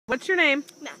What's your name?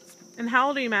 Max. And how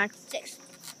old are you, Max? 6.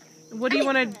 What do you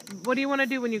want to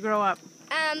do when you grow up?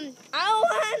 I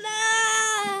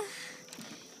wanna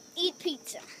eat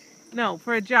pizza. No,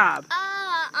 for a job.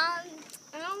 I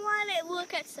wanna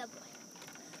work at Subway.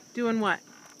 Doing what?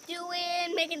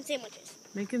 Making sandwiches.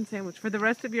 Making sandwich for the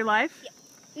rest of your life? Yeah.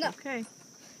 No. Okay.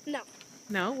 No.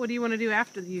 No? What do you want to do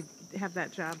after you have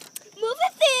that job? Movie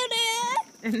theater.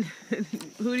 And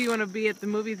who do you want to be at the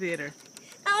movie theater?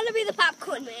 I want to be the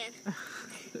popcorn man.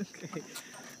 Okay.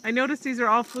 I noticed these are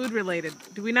all food related.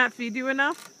 Do we not feed you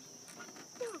enough?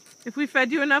 No. If we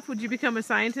fed you enough, would you become a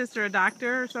scientist or a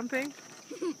doctor or something?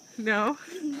 No?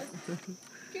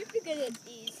 Just because it's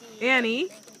easy. Annie,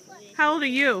 how old are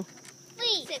you?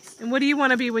 6. And what do you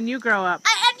want to be when you grow up?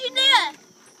 An engineer.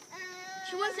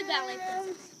 She wants a ballet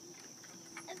princess.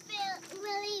 A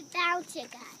really bouncer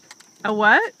guy. A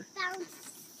what?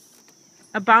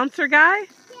 A bouncer guy? Yeah.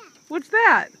 What's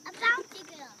that? A bouncy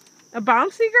girl. A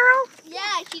bouncy girl?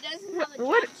 Yeah, she doesn't have a job.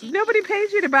 What? Nobody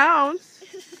pays you to bounce.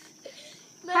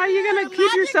 How are you gonna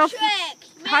keep yourself?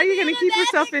 How are you gonna keep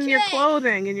yourself in your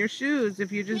clothing and your shoes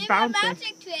if you're just bouncing? A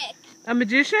magic trick. A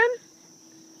magician?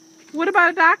 What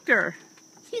about a doctor?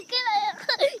 You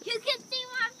can see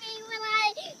my face when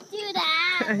I do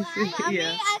that. I see, Mommy,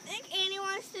 yeah. I think Annie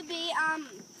wants to be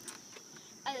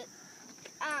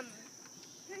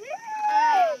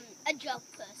a joke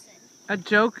person. A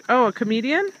joke? Oh, a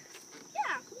comedian?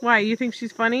 Yeah. Why? You think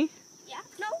she's funny? Yeah.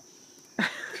 No.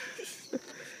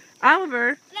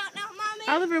 Oliver. No, Mommy.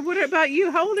 Oliver, what about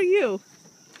you? How old are you?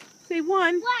 Say 1.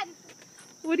 1.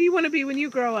 What do you want to be when you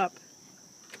grow up?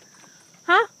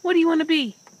 Huh? What do you want to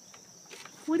be?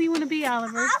 What do you want to be,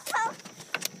 Oliver?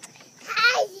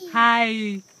 Hi. Hi.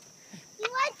 You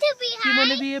want to be Do you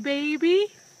want to be a baby?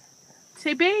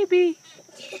 Say baby.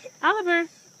 Oliver.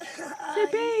 Say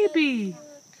baby.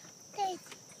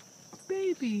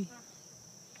 Baby.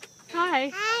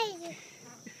 Hi. Hi.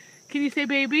 Can you say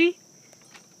baby?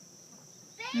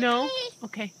 No?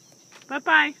 Okay.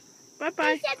 Bye-bye.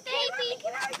 Bye-bye. Baby.